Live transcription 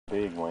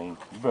big Wayne.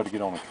 You better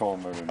get on the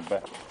comb over in the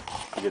back.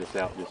 Get us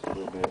out just a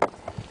little bit.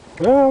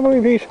 Well, I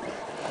believe he's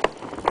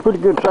pretty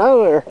good size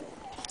there.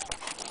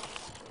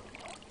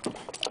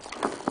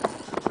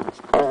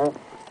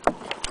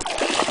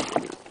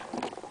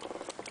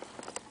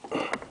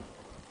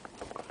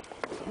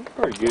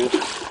 Pretty good.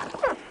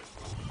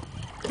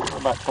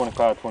 About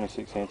 25,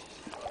 26 inches.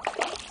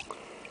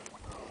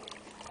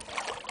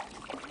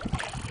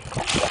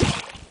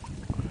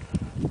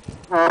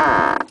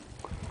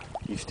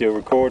 You still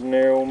recording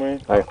there, old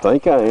man? I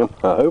think I am.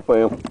 I hope I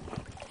am.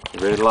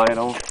 Red light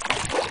on?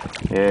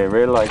 Yeah,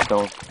 red light's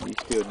on. You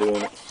still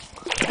doing it.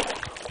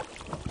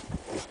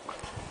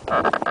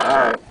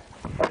 Alright.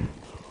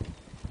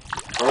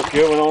 First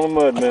good one on the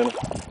mud minnow.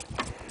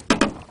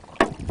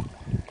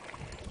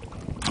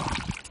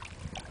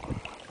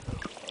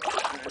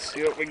 Let's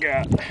see what we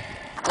got.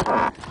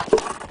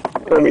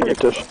 Let me get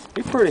this.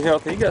 He's pretty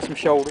healthy. He got some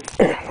shoulders.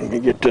 Let me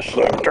get this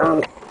thing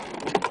turned.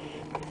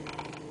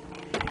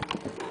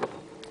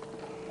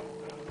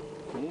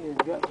 Yeah, he's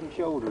got some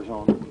shoulders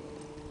on it.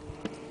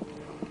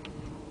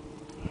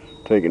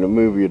 Taking a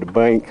movie at the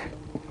bank.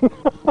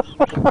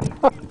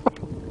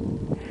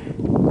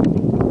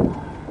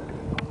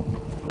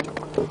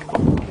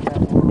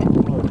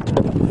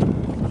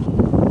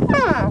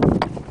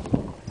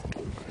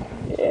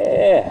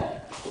 Yeah.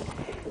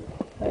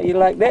 How you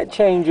like that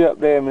change up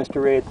there,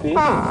 Mr. Redfish?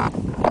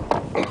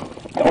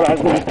 Thought I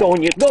was going to be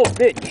throwing you a goat,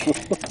 didn't you?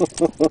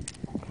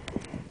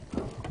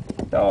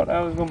 Thought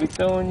I was going to be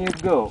throwing you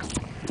a goat.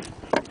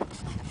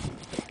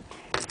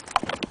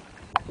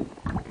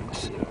 Let's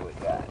see what we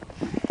got.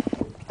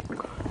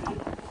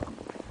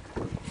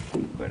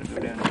 Better go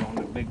down there on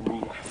the big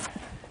rule.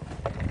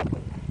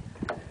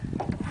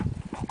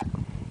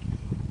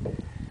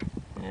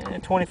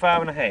 And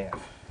 25 and a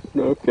half.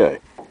 Okay.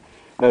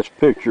 That's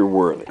picture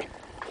worthy.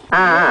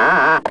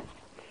 Alright.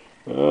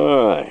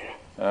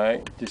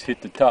 Alright, just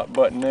hit the top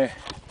button there.